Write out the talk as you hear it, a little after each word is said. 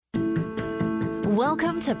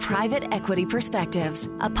Welcome to Private Equity Perspectives,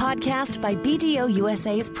 a podcast by BDO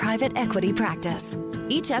USA's private equity practice.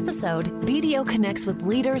 Each episode, BDO connects with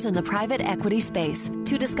leaders in the private equity space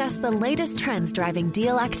to discuss the latest trends driving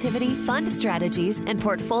deal activity, fund strategies, and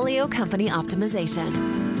portfolio company optimization.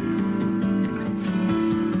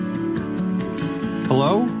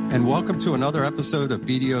 Hello, and welcome to another episode of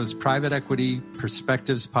BDO's Private Equity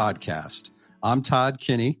Perspectives podcast. I'm Todd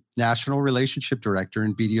Kinney, National Relationship Director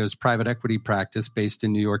in BDO's private equity practice based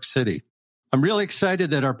in New York City. I'm really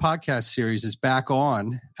excited that our podcast series is back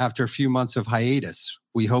on after a few months of hiatus.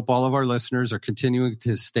 We hope all of our listeners are continuing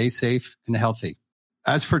to stay safe and healthy.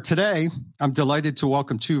 As for today, I'm delighted to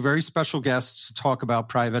welcome two very special guests to talk about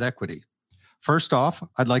private equity. First off,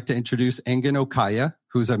 I'd like to introduce Engin Okaya,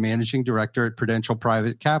 who's a managing director at Prudential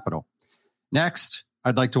Private Capital. Next,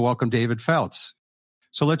 I'd like to welcome David Feltz.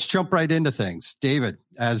 So let's jump right into things. David,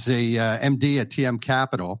 as a MD at TM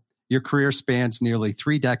Capital, your career spans nearly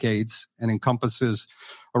 3 decades and encompasses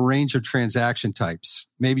a range of transaction types.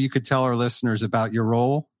 Maybe you could tell our listeners about your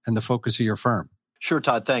role and the focus of your firm. Sure,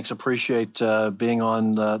 Todd. Thanks. Appreciate being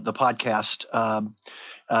on the podcast.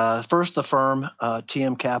 First, the firm,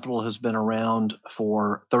 TM Capital, has been around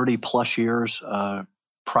for 30 plus years,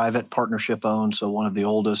 private partnership owned, so one of the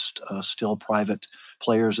oldest still private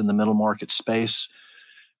players in the middle market space.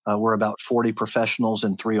 We're about 40 professionals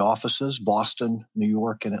in 3 offices, Boston, New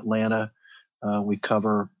York, and Atlanta. We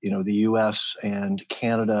cover, the U.S. and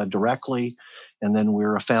Canada directly, and then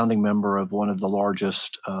we're a founding member of one of the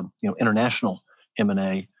largest, international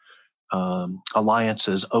M&A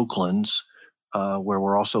alliances, Oakland's, where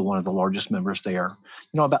we're also one of the largest members there.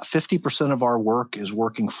 About 50% of our work is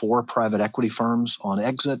working for private equity firms on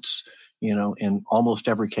exits. In almost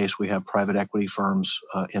every case, we have private equity firms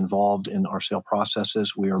involved in our sale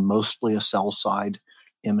processes. We are mostly a sell-side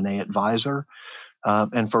M&A advisor.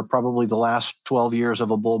 And for probably the last 12 years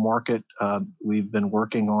of a bull market, we've been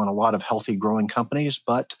working on a lot of healthy growing companies.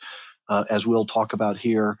 But as we'll talk about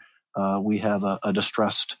here, we have a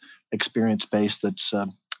distressed experience base that's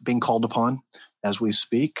being called upon as we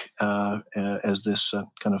speak, as this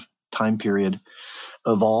kind of time period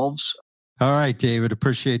evolves. All right, David,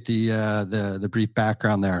 appreciate the brief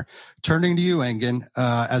background there. Turning to you, Engin,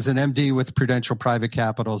 as an MD with Prudential Private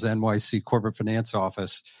Capital's NYC Corporate Finance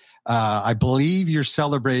Office, I believe you're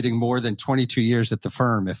celebrating more than 22 years at the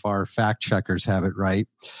firm, if our fact checkers have it right.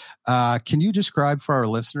 Can you describe for our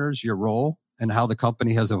listeners your role and how the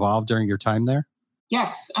company has evolved during your time there?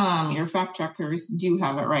 Yes, your fact checkers do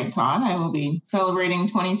have it right, Todd. I will be celebrating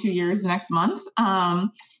 22 years next month.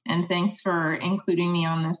 And thanks for including me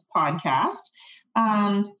on this podcast.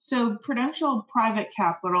 So Prudential Private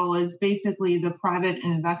Capital is basically the private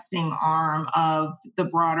investing arm of the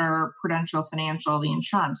broader Prudential Financial, the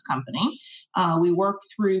insurance company. We work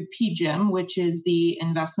through PGIM, which is the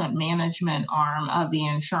investment management arm of the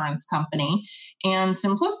insurance company. And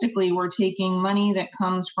simplistically, we're taking money that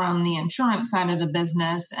comes from the insurance side of the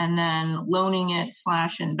business and then loaning it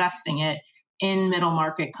 / investing it in middle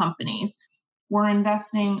market companies. We're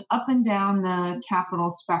investing up and down the capital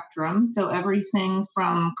spectrum. So everything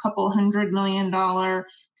from a couple $100 million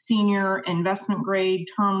senior investment grade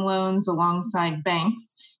term loans alongside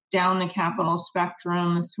banks down the capital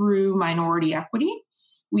spectrum through minority equity.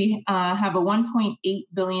 We have a $1.8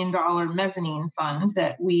 billion mezzanine fund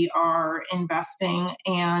that we are investing,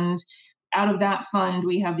 and out of that fund,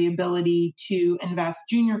 we have the ability to invest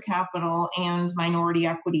junior capital and minority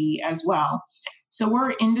equity as well. So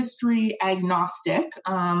we're industry agnostic.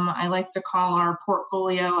 I like to call our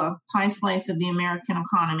portfolio a pie slice of the American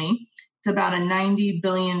economy. It's about a $90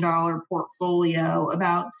 billion portfolio,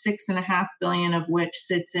 about $6.5 billion of which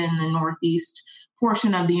sits in the Northeast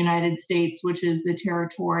portion of the United States, which is the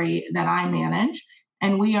territory that I manage.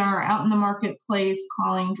 And we are out in the marketplace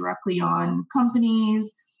calling directly on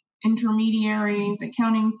companies, intermediaries,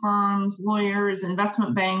 accounting firms, lawyers,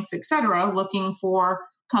 investment banks, et cetera, looking for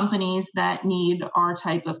companies that need our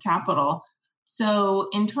type of capital. So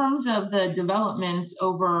in terms of the development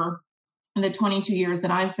over the 22 years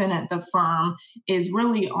that I've been at the firm is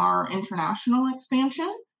really our international expansion.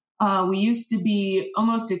 We used to be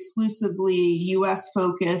almost exclusively U.S.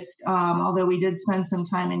 focused, although we did spend some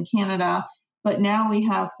time in Canada. But now we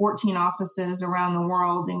have 14 offices around the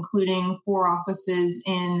world, including 4 offices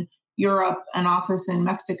in Europe, an office in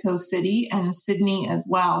Mexico City and Sydney as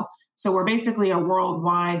well. So we're basically a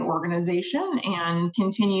worldwide organization and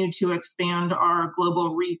continue to expand our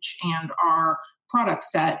global reach and our product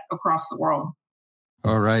set across the world.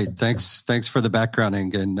 All right. Thanks for the background,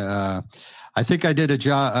 Engin. I think I did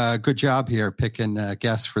a good job here picking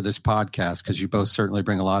guests for this podcast, because you both certainly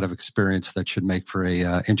bring a lot of experience that should make for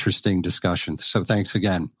a interesting discussion. So thanks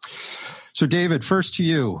again. So David, first to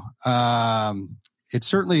you. It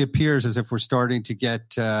certainly appears as if we're starting to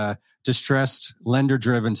get distressed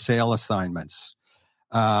lender-driven sale assignments.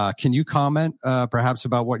 Can you comment perhaps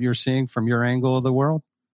about what you're seeing from your angle of the world?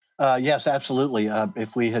 Yes, absolutely.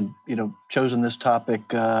 If we had, chosen this topic,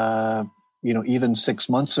 even 6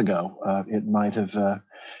 months ago, it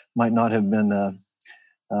might not have been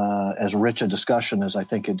as rich a discussion as I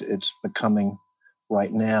think it's becoming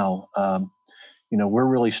right now. We're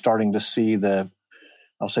really starting to see the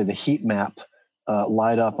heat map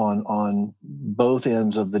light up on both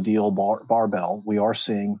ends of the deal barbell. We are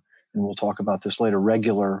seeing, and we'll talk about this later,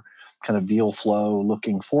 regular kind of deal flow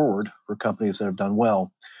looking forward for companies that have done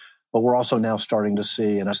well. But we're also now starting to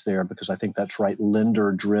see, and that's there because I think that's right,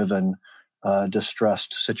 lender-driven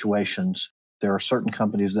distressed situations. There are certain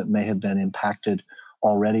companies that may have been impacted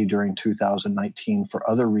already during 2019 for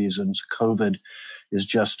other reasons. COVID is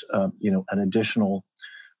just, an additional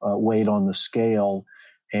weight on the scale.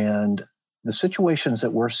 And the situations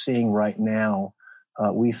that we're seeing right now,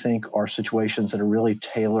 we think are situations that are really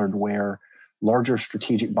tailored where larger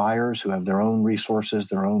strategic buyers who have their own resources,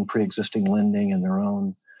 their own pre-existing lending, and their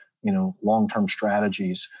own, long-term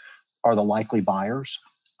strategies are the likely buyers.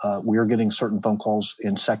 We're getting certain phone calls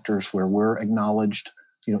in sectors where we're acknowledged,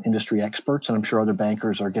 industry experts, and I'm sure other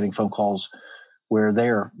bankers are getting phone calls where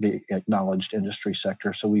they're the acknowledged industry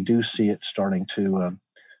sector. So we do see it starting to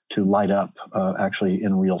light up actually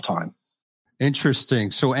in real time.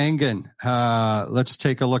 Interesting. So Engin, let's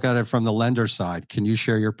take a look at it from the lender side. Can you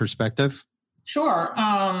share your perspective? Sure.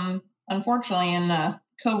 Unfortunately, in the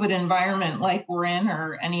COVID environment like we're in,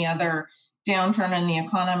 or any other downturn in the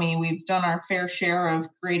economy, we've done our fair share of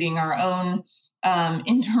creating our own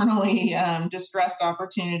internally distressed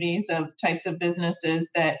opportunities of types of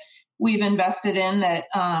businesses that we've invested in that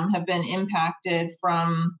have been impacted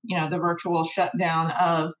from, the virtual shutdown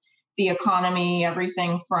of the economy,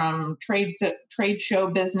 everything from trade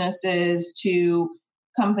show businesses to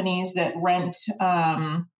companies that rent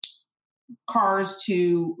cars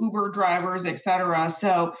to Uber drivers, et cetera.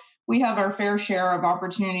 So we have our fair share of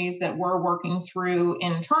opportunities that we're working through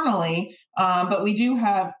internally, but we do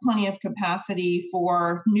have plenty of capacity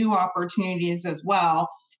for new opportunities as well,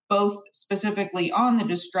 both specifically on the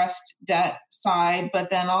distressed debt side, but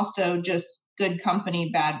then also just good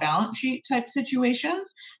company, bad balance sheet type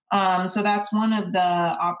situations. So that's one of the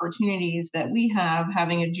opportunities that we have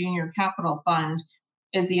having a junior capital fund,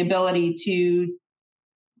 is the ability to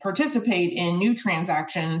participate in new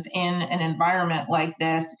transactions in an environment like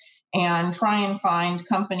this and try and find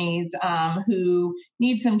companies who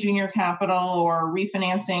need some junior capital or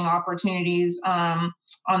refinancing opportunities on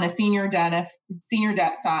the senior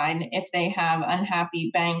debt side. If they have unhappy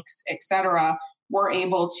banks, et cetera, we're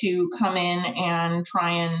able to come in and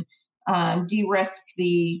try and de-risk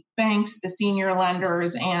the banks, the senior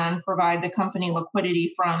lenders, and provide the company liquidity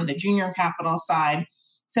from the junior capital side.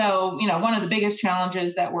 So, one of the biggest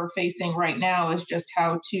challenges that we're facing right now is just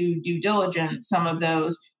how to due diligence some of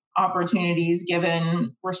those opportunities given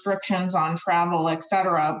restrictions on travel, et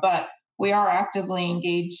cetera. But we are actively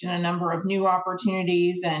engaged in a number of new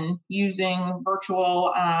opportunities and using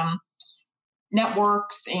virtual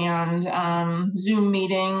networks and Zoom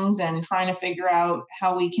meetings and trying to figure out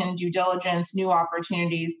how we can due diligence new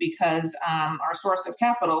opportunities, because our source of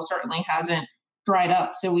capital certainly hasn't dried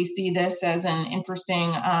up. So we see this as an interesting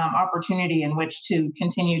opportunity in which to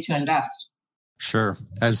continue to invest. Sure.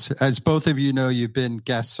 As both of you know, you've been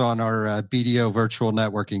guests on our BDO virtual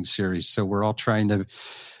networking series. So we're all trying to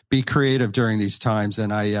be creative during these times.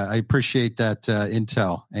 And I appreciate that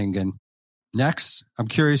intel, Engin. Next, I'm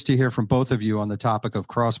curious to hear from both of you on the topic of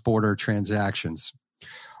cross-border transactions.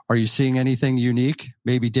 Are you seeing anything unique?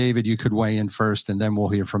 Maybe David, you could weigh in first, and then we'll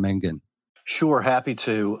hear from Engin. Sure, happy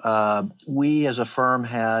to. We as a firm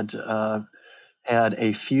had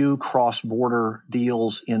a few cross-border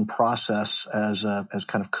deals in process as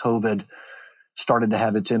kind of COVID started to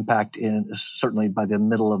have its impact certainly by the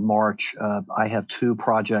middle of March. I have two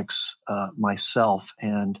projects myself,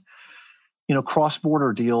 and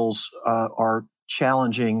cross-border deals are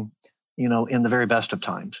challenging, in the very best of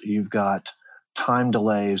times. You've got time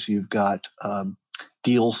delays, you've got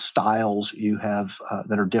deal styles you have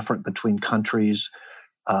that are different between countries.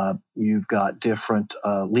 You've got different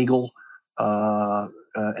legal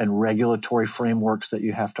and regulatory frameworks that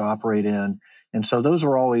you have to operate in. And so those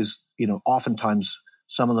are always, oftentimes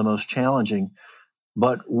some of the most challenging.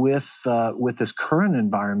 But with this current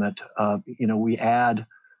environment, we add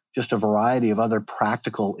just a variety of other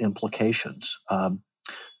practical implications.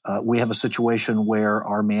 We have a situation where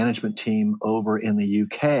our management team over in the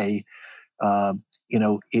UK,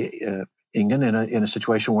 England, in a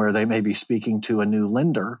situation where they may be speaking to a new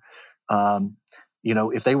lender,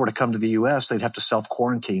 if they were to come to the U.S., they'd have to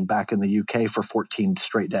self-quarantine back in the UK for 14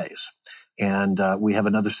 straight days. And we have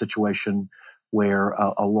another situation where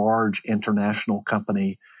a large international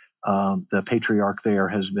company, the patriarch there,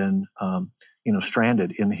 has been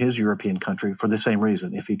stranded in his European country for the same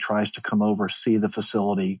reason. If he tries to come over, see the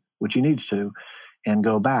facility, which he needs to, and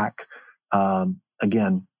go back,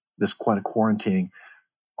 again, this quite a quarantining.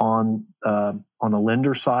 On the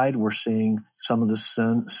lender side, we're seeing some of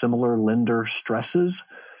the similar lender stresses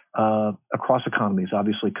across economies.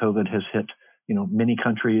 Obviously, COVID has hit many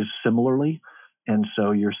countries similarly, and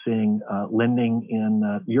so you're seeing lending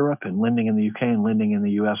in Europe and lending in the UK and lending in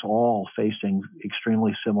the US all facing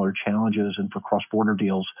extremely similar challenges. And for cross-border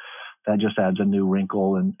deals, that just adds a new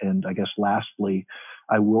wrinkle. And I guess lastly,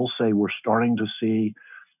 I will say we're starting to see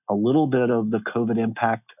a little bit of the COVID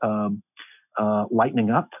impact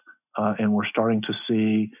lightening up, and we're starting to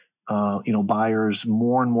see buyers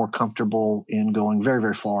more and more comfortable in going very,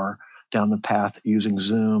 very far down the path using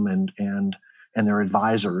Zoom and their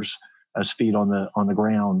advisors as feet on the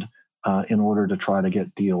ground in order to try to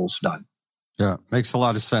get deals done. Yeah, makes a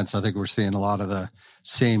lot of sense. I think we're seeing a lot of the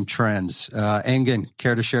same trends. Engin,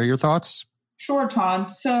 care to share your thoughts? Sure,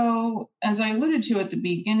 Todd. So as I alluded to at the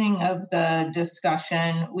beginning of the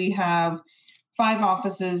discussion, we have 5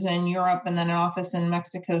 offices in Europe and then an office in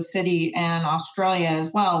Mexico City and Australia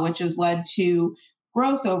as well, which has led to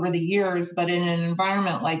growth over the years. But in an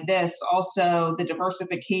environment like this, also the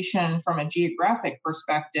diversification from a geographic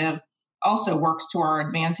perspective also works to our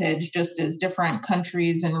advantage, just as different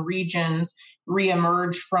countries and regions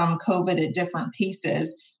reemerge from COVID at different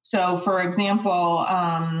paces. So, for example,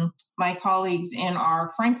 my colleagues in our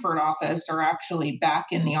Frankfurt office are actually back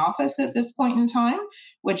in the office at this point in time,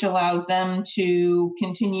 which allows them to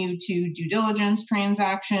continue to due diligence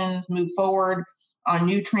transactions, move forward on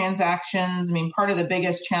new transactions. I mean, part of the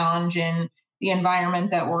biggest challenge in the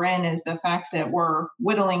environment that we're in is the fact that we're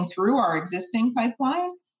whittling through our existing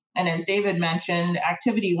pipeline. And as David mentioned,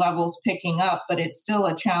 activity levels picking up, but it's still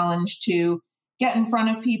a challenge to get in front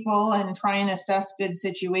of people and try and assess good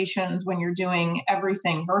situations when you're doing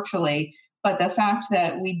everything virtually. But the fact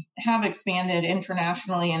that we have expanded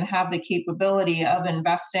internationally and have the capability of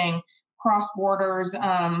investing cross borders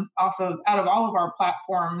out of all of our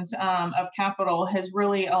platforms of capital has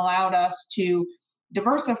really allowed us to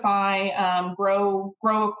diversify, grow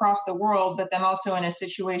across the world, but then also in a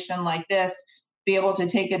situation like this, be able to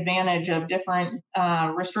take advantage of different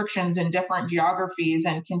restrictions in different geographies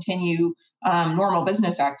and continue normal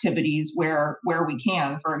business activities where we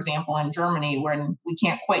can. For example, in Germany, when we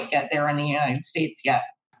can't quite get there in the United States yet.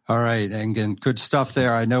 All right, Engin, good stuff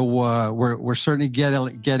there. I know we're certainly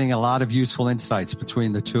getting a lot of useful insights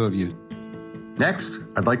between the two of you. Next,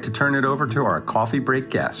 I'd like to turn it over to our coffee break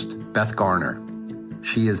guest, Beth Garner.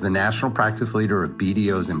 She is the national practice leader of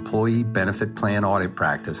BDO's Employee Benefit Plan Audit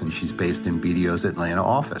Practice, and she's based in BDO's Atlanta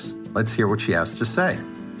office. Let's hear what she has to say.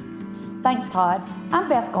 Thanks, Todd. I'm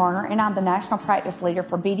Beth Garner, and I'm the national practice leader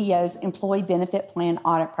for BDO's Employee Benefit Plan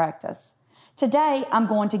Audit Practice. Today, I'm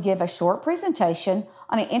going to give a short presentation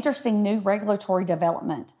on an interesting new regulatory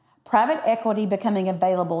development, private equity becoming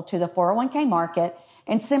available to the 401k market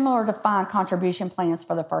and similar defined contribution plans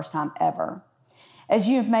for the first time ever. As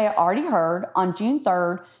you may have already heard, on June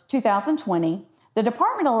 3rd, 2020, the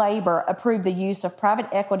Department of Labor approved the use of private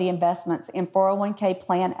equity investments in 401k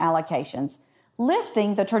plan allocations,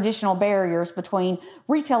 lifting the traditional barriers between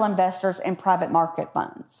retail investors and private market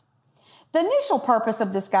funds. The initial purpose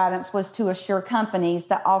of this guidance was to assure companies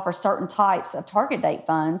that offer certain types of target date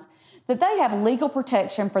funds that they have legal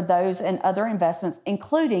protection for those and other investments,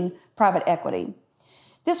 including private equity.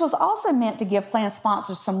 This was also meant to give plan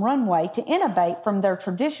sponsors some runway to innovate from their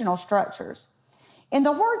traditional structures. In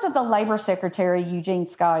the words of the Labor Secretary, Eugene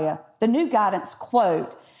Scalia, the new guidance,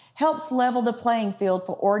 quote, helps level the playing field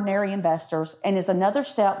for ordinary investors and is another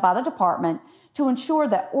step by the department to ensure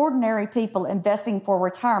that ordinary people investing for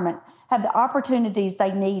retirement have the opportunities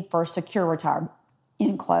they need for a secure retirement,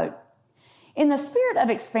 end quote. In the spirit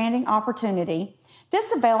of expanding opportunity,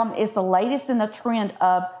 this development is the latest in the trend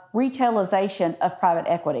of retailization of private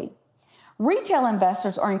equity. Retail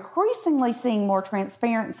investors are increasingly seeing more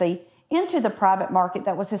transparency into the private market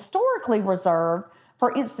that was historically reserved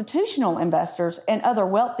for institutional investors and other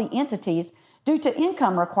wealthy entities due to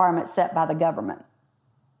income requirements set by the government.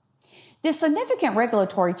 This significant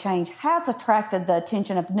regulatory change has attracted the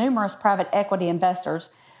attention of numerous private equity investors,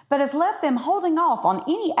 but has left them holding off on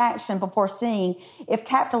any action before seeing if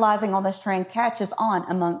capitalizing on this trend catches on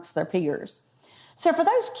amongst their peers. So for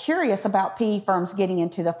those curious about PE firms getting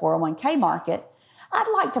into the 401k market,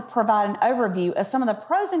 I'd like to provide an overview of some of the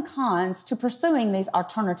pros and cons to pursuing these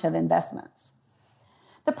alternative investments.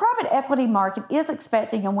 The private equity market is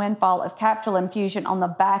expecting a windfall of capital infusion on the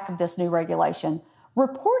back of this new regulation,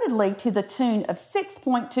 reportedly to the tune of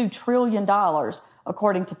 $6.2 trillion,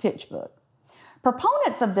 according to PitchBook.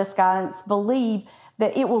 Proponents of this guidance believe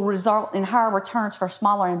that it will result in higher returns for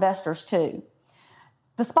smaller investors too.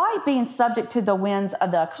 Despite being subject to the winds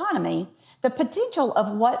of the economy, the potential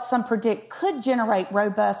of what some predict could generate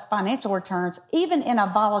robust financial returns even in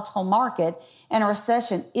a volatile market and a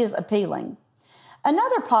recession is appealing.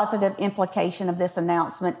 Another positive implication of this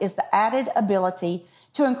announcement is the added ability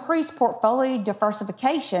to increase portfolio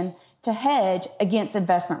diversification to hedge against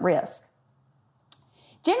investment risk.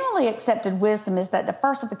 Generally accepted wisdom is that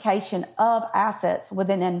diversification of assets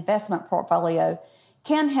within an investment portfolio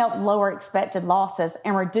can help lower expected losses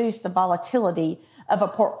and reduce the volatility of a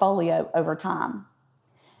portfolio over time.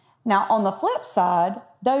 Now, on the flip side,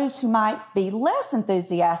 those who might be less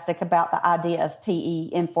enthusiastic about the idea of PE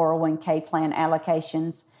in 401k plan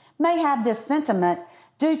allocations may have this sentiment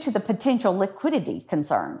due to the potential liquidity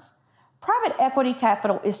concerns. Private equity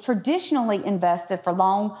capital is traditionally invested for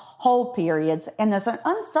long hold periods, and there's an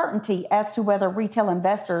uncertainty as to whether retail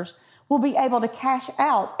investors will be able to cash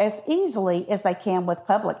out as easily as they can with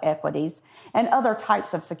public equities and other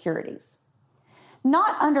types of securities.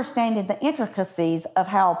 Not understanding the intricacies of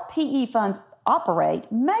how PE funds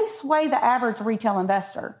operate may sway the average retail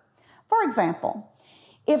investor. For example,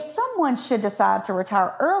 if someone should decide to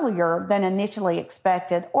retire earlier than initially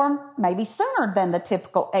expected, or maybe sooner than the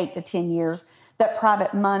typical 8 to 10 years that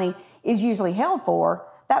private money is usually held for,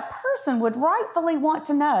 that person would rightfully want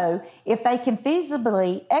to know if they can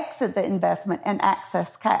feasibly exit the investment and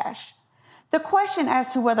access cash. The question as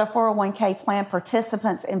to whether 401k plan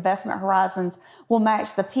participants' investment horizons will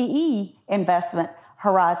match the PE investment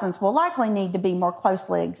horizons will likely need to be more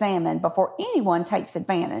closely examined before anyone takes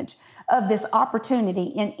advantage of this opportunity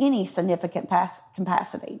in any significant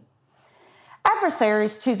capacity.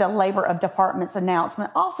 Adversaries to the Labor of Department's announcement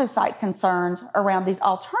also cite concerns around these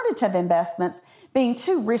alternative investments being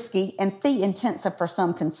too risky and fee-intensive for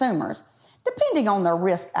some consumers, depending on their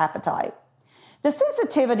risk appetite. The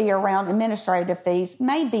sensitivity around administrative fees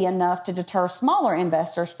may be enough to deter smaller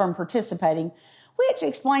investors from participating, which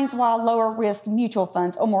explains why lower-risk mutual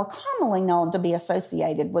funds are more commonly known to be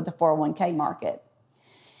associated with the 401k market.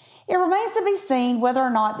 It remains to be seen whether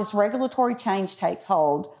or not this regulatory change takes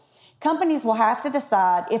hold. Companies will have to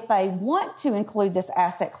decide if they want to include this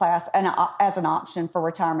asset class as an option for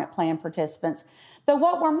retirement plan participants, though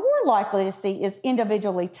what we're more likely to see is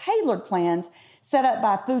individually tailored plans set up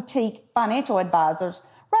by boutique financial advisors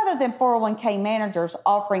rather than 401k managers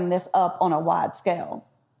offering this up on a wide scale.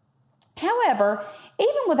 However,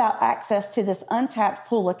 even without access to this untapped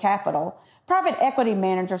pool of capital, private equity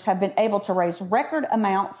managers have been able to raise record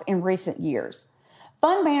amounts in recent years.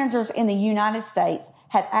 Fund managers in the United States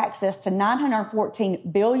had access to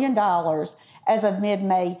 $914 billion as of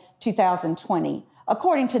mid-May 2020,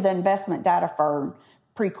 according to the investment data firm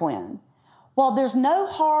Preqin. While there's no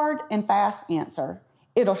hard and fast answer,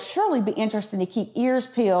 it'll surely be interesting to keep ears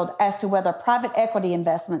peeled as to whether private equity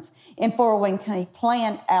investments in 401k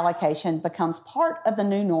plan allocation becomes part of the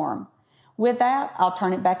new norm. With that, I'll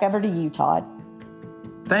turn it back over to you, Todd.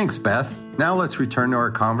 Thanks, Beth. Now let's return to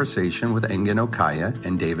our conversation with Engin Okaya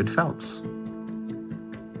and David Feltz.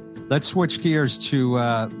 Let's switch gears to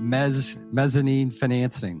mezzanine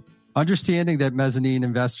financing. Understanding that mezzanine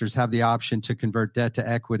investors have the option to convert debt to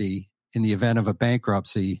equity in the event of a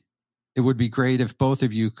bankruptcy, it would be great if both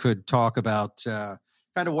of you could talk about kind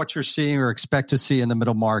of what you're seeing or expect to see in the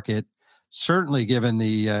middle market, certainly given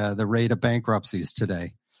the rate of bankruptcies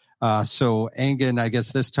today. So Engin, I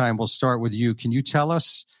guess this time we'll start with you. Can you tell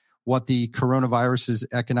us what the coronavirus's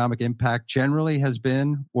economic impact generally has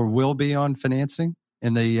been or will be on financing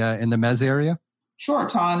in the mezz area? Sure,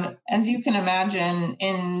 Todd. As you can imagine,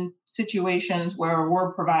 in situations where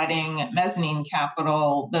we're providing mezzanine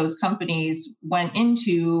capital, those companies went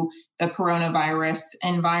into the coronavirus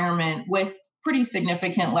environment with pretty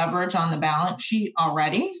significant leverage on the balance sheet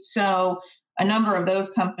already. So a number of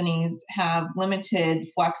those companies have limited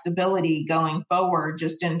flexibility going forward,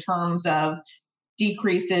 just in terms of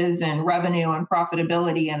decreases in revenue and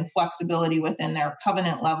profitability and flexibility within their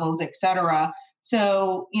covenant levels, et cetera.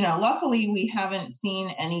 So, luckily we haven't seen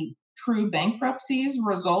any true bankruptcies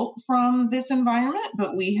result from this environment,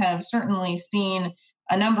 but we have certainly seen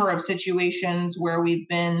a number of situations where we've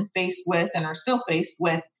been faced with and are still faced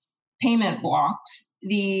with payment blocks,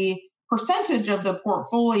 the percentage of the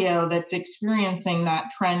portfolio that's experiencing that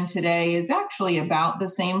trend today is actually about the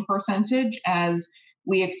same percentage as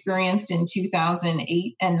we experienced in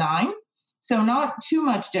 2008 and 9. So not too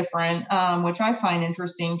much different, which I find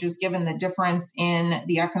interesting, just given the difference in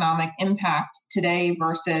the economic impact today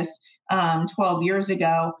versus 12 years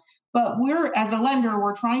ago. But as a lender,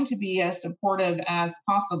 we're trying to be as supportive as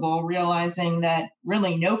possible, realizing that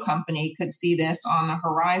really no company could see this on the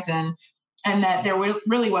horizon and that there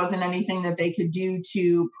really wasn't anything that they could do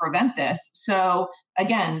to prevent this. So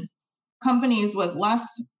again, companies with less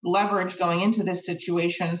leverage going into this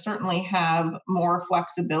situation certainly have more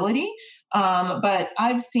flexibility. But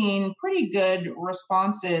I've seen pretty good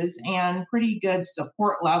responses and pretty good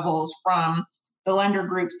support levels from the lender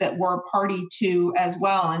groups that we're party to as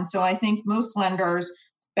well. And so I think most lenders'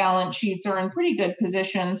 balance sheets are in pretty good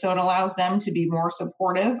position. So it allows them to be more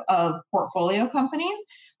supportive of portfolio companies.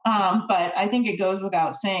 But I think it goes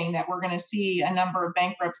without saying that we're going to see a number of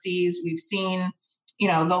bankruptcies. We've seen,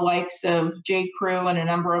 the likes of J.Crew and a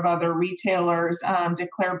number of other retailers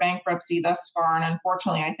declare bankruptcy thus far. And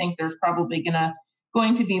unfortunately, I think there's probably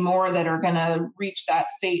going to be more that are going to reach that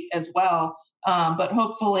fate as well. But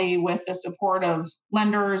hopefully with the support of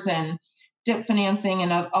lenders and DIP financing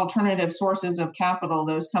and alternative sources of capital,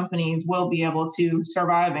 those companies will be able to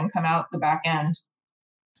survive and come out the back end.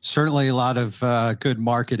 Certainly a lot of good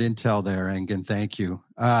market intel there, Engin. Thank you.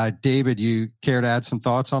 David, you care to add some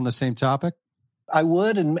thoughts on the same topic? I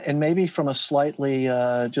would, and maybe from a slightly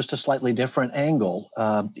different angle.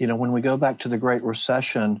 When we go back to the Great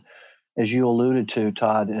Recession, as you alluded to,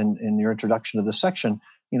 Todd, in your introduction to the section,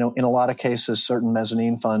 in a lot of cases, certain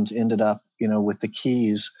mezzanine funds ended up, with the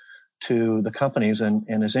keys to the companies. And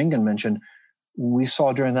as Engin mentioned, we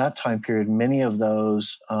saw during that time period, many of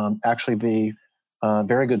those actually be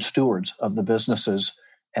very good stewards of the businesses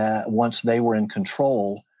once they were in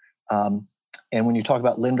control. And when you talk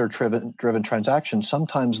about lender-driven transactions,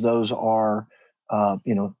 sometimes those are,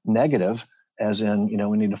 negative, as in,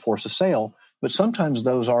 we need to force a sale. But sometimes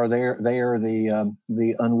those are they are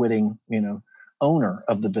the unwitting, owner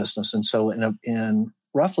of the business. And so in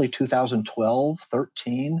roughly 2012,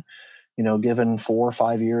 13, given 4 or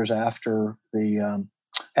 5 years after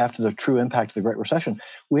the true impact of the Great Recession,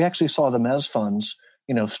 we actually saw the mezz funds,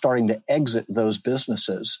 starting to exit those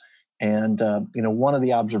businesses. And, one of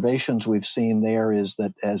the observations we've seen there is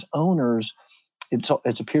that as owners,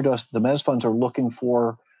 it's appeared to us that the mezz funds are looking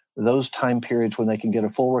for those time periods when they can get a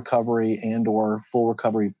full recovery and or full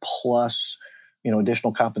recovery plus,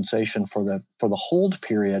 additional compensation for the hold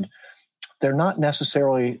period. They're not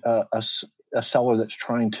necessarily a seller that's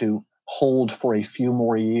trying to hold for a few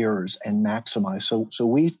more years and maximize. So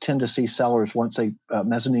we tend to see sellers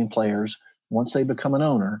mezzanine players, once they become an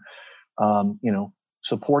owner,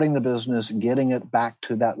 supporting the business, getting it back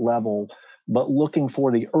to that level, but looking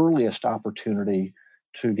for the earliest opportunity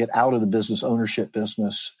to get out of the business ownership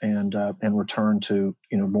business and return to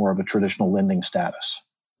more of a traditional lending status.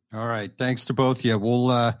 All right, thanks to both of you.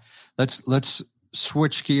 We'll let's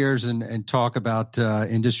switch gears and talk about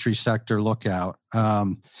industry sector lookout.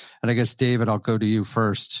 And I guess David, I'll go to you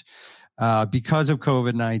first. Because of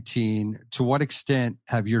COVID-19, to what extent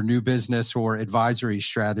have your new business or advisory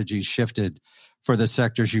strategies shifted for the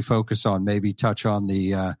sectors you focus on? Maybe touch on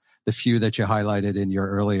the few that you highlighted in your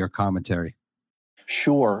earlier commentary.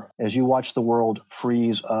 Sure. As you watch the world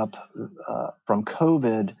freeze up from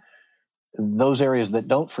COVID, those areas that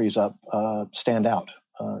don't freeze up stand out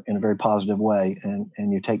in a very positive way,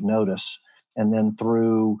 and you take notice. And then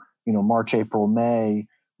through March, April, May,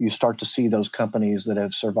 you start to see those companies that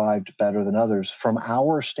have survived better than others. From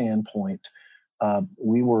our standpoint,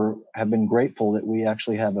 we have been grateful that we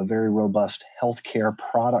actually have a very robust healthcare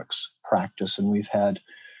products practice, and we've had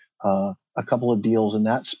a couple of deals in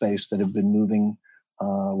that space that have been moving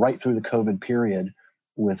right through the COVID period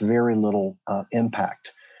with very little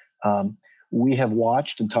impact. We have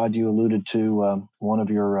watched, and Todd, you alluded to one of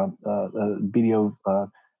your BDO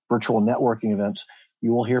virtual networking events.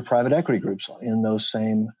 You will hear private equity groups in those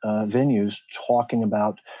same venues talking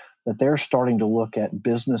about that they're starting to look at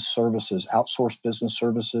business services, outsourced business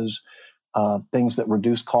services, things that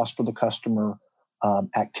reduce cost for the customer,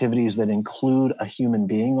 activities that include a human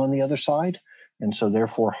being on the other side, and so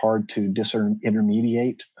therefore hard to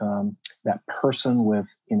disintermediate that person with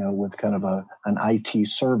kind of an IT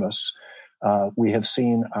service. We have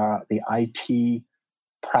seen the IT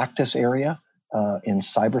practice area in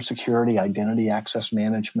cybersecurity, identity access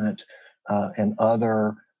management, and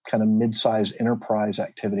other kind of mid-sized enterprise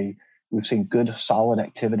activity. We've seen good, solid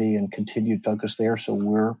activity and continued focus there, so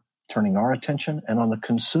we're turning our attention. And on the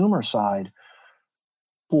consumer side,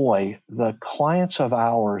 Boy, the clients of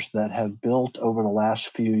ours that have built over the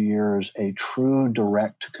last few years a true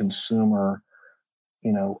direct-to-consumer,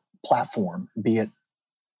 platform, be it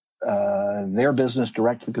their business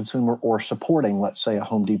direct to the consumer or supporting, let's say, a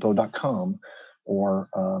HomeDepot.com or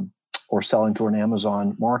selling through an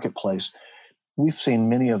Amazon marketplace. We've seen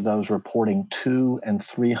many of those reporting 200% and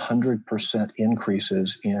 300%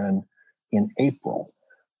 increases in April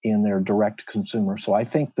in their direct consumer. So I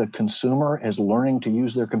think the consumer is learning to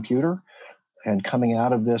use their computer, and coming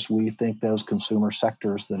out of this, we think those consumer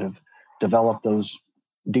sectors that have developed those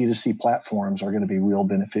D2C platforms are going to be real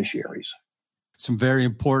beneficiaries. Some very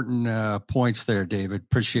important points there, David.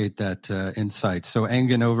 Appreciate that insight. So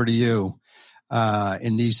Engin, over to you.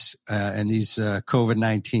 In these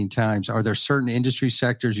COVID-19 times, are there certain industry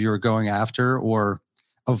sectors you're going after or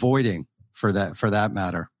avoiding for that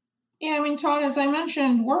matter? Yeah, Todd, as I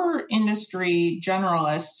mentioned, we're industry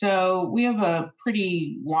generalists, so we have a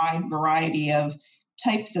pretty wide variety of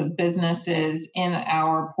types of businesses in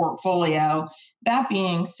our portfolio. That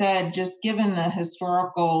being said, just given the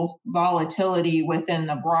historical volatility within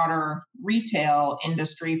the broader retail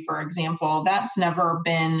industry, for example, that's never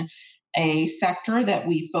been a sector that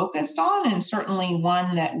we focused on, and certainly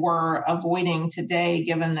one that we're avoiding today,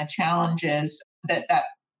 given the challenges that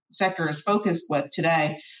sector is focused with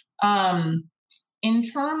today. In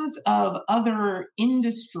terms of other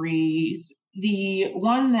industries, the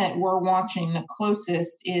one that we're watching the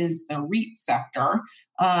closest is the REIT sector.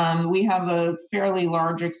 We have a fairly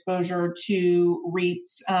large exposure to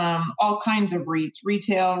REITs, all kinds of REITs,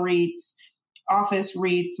 retail REITs, office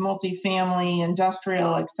REITs, multifamily,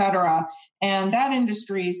 industrial, et cetera. And that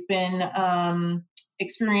industry's been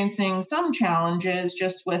experiencing some challenges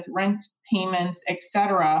just with rent payments, et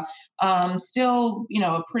cetera. Still,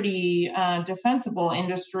 a pretty defensible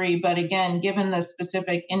industry. But again, given the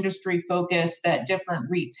specific industry focus that different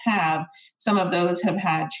REITs have, some of those have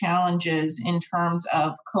had challenges in terms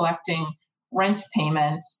of collecting rent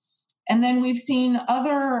payments. And then we've seen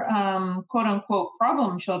other quote unquote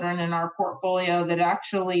problem children in our portfolio that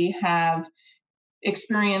actually have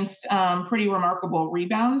experienced pretty remarkable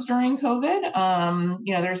rebounds during COVID.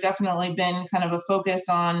 There's definitely been kind of a focus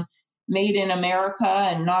on made in America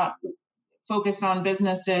and not focused on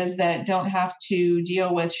businesses that don't have to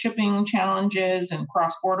deal with shipping challenges and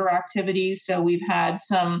cross-border activities. So we've had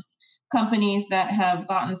some companies that have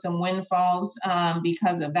gotten some windfalls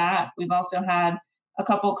because of that. We've also had a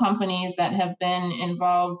couple companies that have been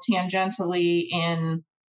involved tangentially in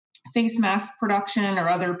face mask production or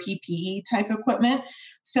other PPE type equipment.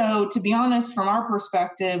 So to be honest, from our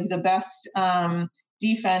perspective, the best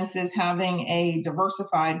defense is having a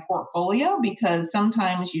diversified portfolio, because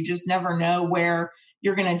sometimes you just never know where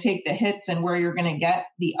you're going to take the hits and where you're going to get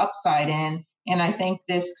the upside in. And I think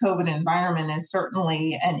this COVID environment is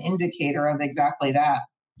certainly an indicator of exactly that.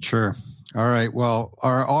 Sure. All right. Well,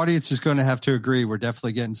 our audience is going to have to agree. We're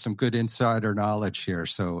definitely getting some good insider knowledge here.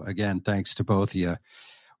 So again, thanks to both of you.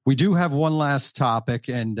 We do have one last topic,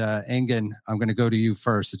 and Engin, I'm going to go to you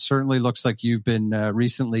first. It certainly looks like you've been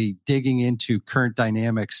recently digging into current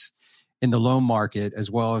dynamics in the loan market, as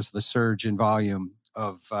well as the surge in volume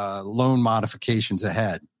of loan modifications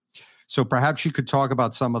ahead. So perhaps you could talk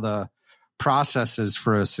about some of the processes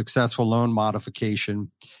for a successful loan modification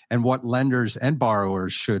and what lenders and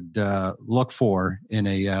borrowers should look for in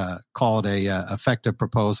a effective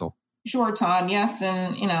proposal. Sure, Todd. Yes.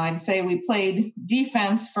 And, I'd say we played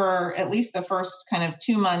defense for at least the first kind of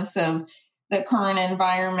 2 months of the current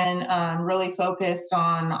environment, really focused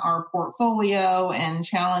on our portfolio and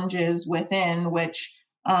challenges within, which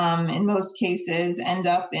in most cases end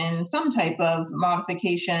up in some type of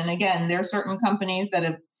modification. Again, there are certain companies that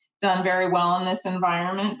have done very well in this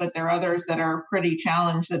environment, but there are others that are pretty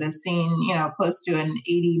challenged that have seen, close to an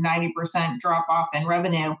 80-90% drop off in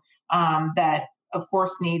revenue that of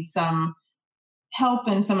course need some help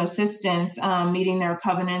and some assistance meeting their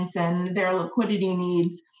covenants and their liquidity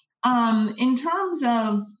needs. In terms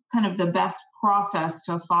of kind of the best process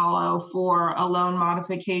to follow for a loan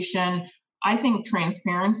modification, I think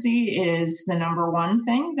transparency is the number one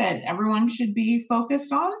thing that everyone should be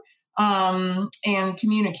focused on, and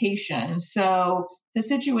communication. So the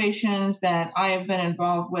situations that I have been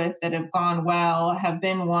involved with that have gone well have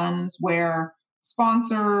been ones where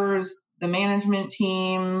sponsors, the management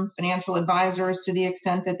team, financial advisors, to the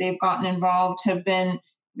extent that they've gotten involved, have been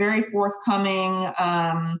very forthcoming.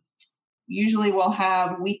 Usually we'll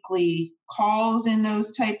have weekly calls in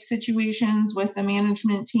those type situations with the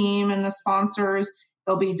management team and the sponsors.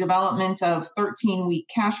 There'll be development of 13-week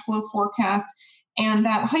cash flow forecasts. And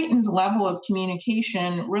that heightened level of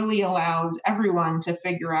communication really allows everyone to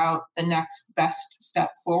figure out the next best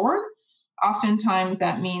step forward. Oftentimes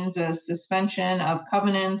that means a suspension of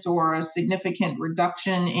covenants or a significant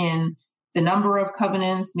reduction in the number of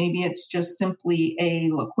covenants. Maybe it's just simply a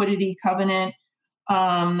liquidity covenant.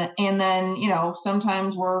 And then,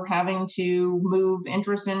 sometimes we're having to move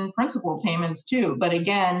interest and principal payments too. But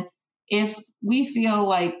again, if we feel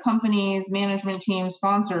like companies, management teams,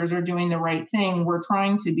 sponsors are doing the right thing, we're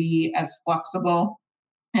trying to be as flexible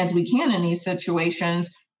as we can in these situations,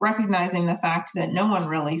 recognizing the fact that no one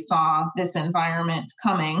really saw this environment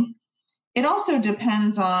coming. It also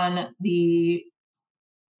depends on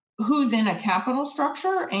who's in a capital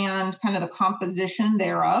structure and kind of the composition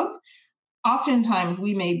thereof. Oftentimes,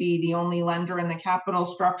 we may be the only lender in the capital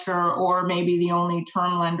structure or maybe the only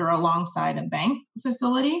term lender alongside a bank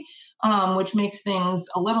facility, which makes things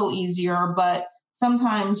a little easier. But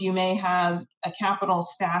sometimes you may have a capital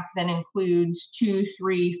stack that includes 2,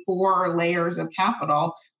 3, 4 layers of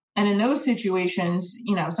capital. And in those situations,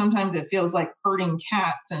 sometimes it feels like herding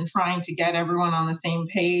cats and trying to get everyone on the same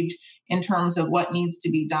page in terms of what needs to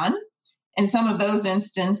be done. In some of those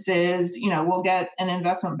instances, we'll get an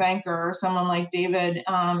investment banker or someone like David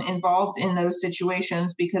involved in those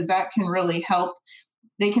situations because that can really help.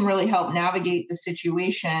 They can really help navigate the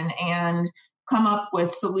situation and come up with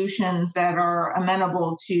solutions that are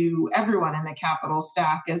amenable to everyone in the capital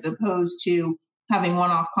stack, as opposed to having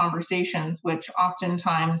one-off conversations, which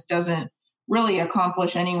oftentimes doesn't really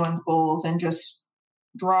accomplish anyone's goals and just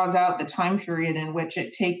draws out the time period in which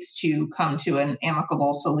it takes to come to an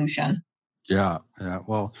amicable solution. Yeah.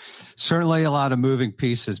 Well, certainly a lot of moving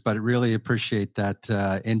pieces, but I really appreciate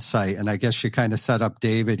that insight. And I guess you kind of set up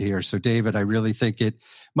David here. So David, I really think it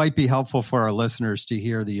might be helpful for our listeners to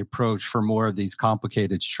hear the approach for more of these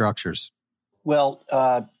complicated structures. Well,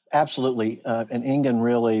 absolutely. And Ingen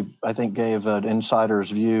really, I think, gave an insider's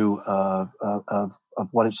view of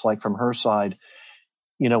what it's like from her side.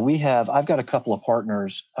 I've got a couple of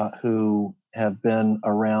partners who have been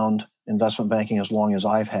around investment banking as long as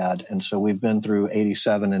I've had. And so we've been through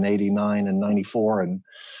 87 and 89 and 94 and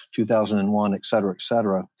 2001, et cetera, et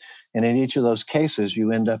cetera. And in each of those cases,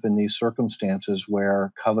 you end up in these circumstances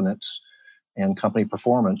where covenants and company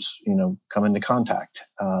performance, come into contact.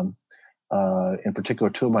 In particular,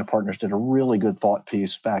 two of my partners did a really good thought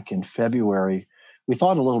piece back in February. We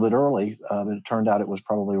thought a little bit early, but it turned out it was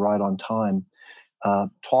probably right on time,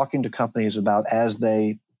 talking to companies about, as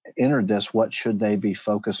they entered this, what should they be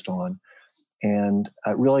focused on? And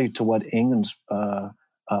really, to what Ingen's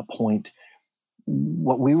point,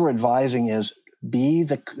 what we were advising is be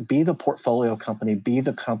the portfolio company, be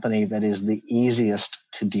the company that is the easiest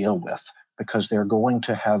to deal with, because they're going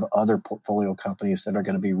to have other portfolio companies that are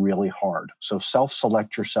going to be really hard. So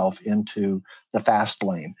self-select yourself into the fast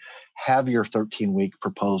lane. Have your 13-week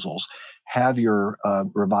proposals. Have your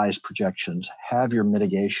revised projections. Have your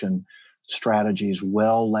mitigation strategies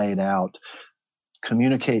well laid out.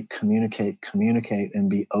 Communicate, and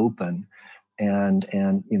be open,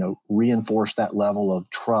 and reinforce that level of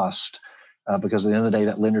trust, because at the end of the day,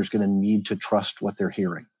 that lender is going to need to trust what they're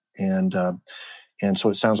hearing. And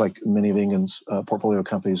so it sounds like many of Ingen's portfolio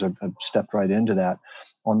companies have stepped right into that.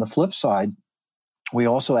 On the flip side, we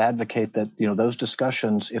also advocate that those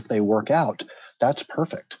discussions, if they work out, that's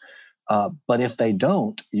perfect. But if they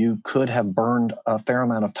don't, you could have burned a fair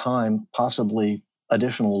amount of time, possibly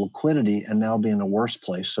additional liquidity, and now be in a worse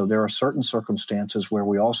place. So there are certain circumstances where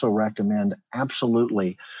we also recommend,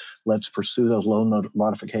 absolutely, let's pursue those loan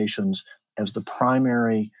modifications as the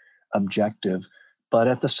primary objective. But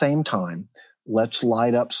at the same time, let's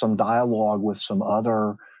light up some dialogue with some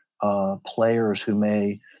other players who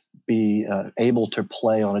may be able to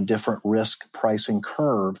play on a different risk pricing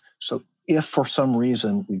curve. So if for some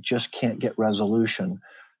reason we just can't get resolution,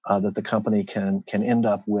 that the company can end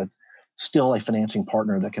up with still a financing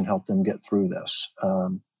partner that can help them get through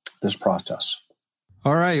this process.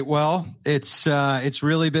 All right. Well, it's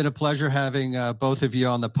really been a pleasure having both of you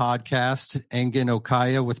on the podcast. Ingen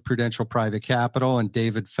Okaya with Prudential Private Capital and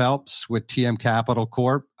David Phelps with TM Capital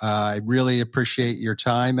Corp. I really appreciate your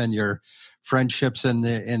time and your friendships in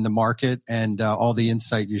the market and all the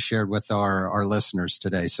insight you shared with our listeners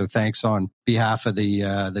today. So thanks on behalf of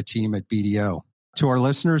the team at BDO. To our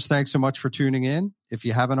listeners, thanks so much for tuning in. If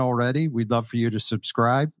you haven't already, we'd love for you to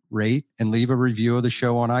subscribe, rate, and leave a review of the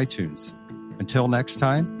show on iTunes. Until next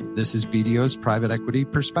time, this is BDO's Private Equity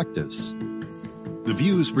Perspectives. The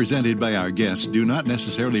views presented by our guests do not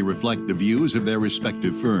necessarily reflect the views of their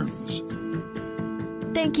respective firms.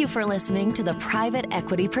 Thank you for listening to the Private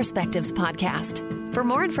Equity Perspectives podcast. For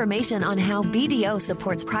more information on how BDO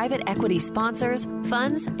supports private equity sponsors,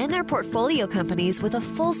 funds, and their portfolio companies with a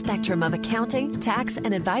full spectrum of accounting, tax,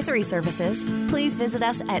 and advisory services, please visit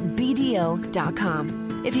us at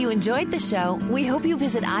BDO.com. If you enjoyed the show, we hope you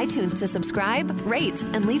visit iTunes to subscribe, rate,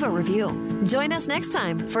 and leave a review. Join us next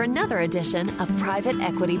time for another edition of Private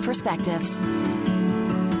Equity Perspectives.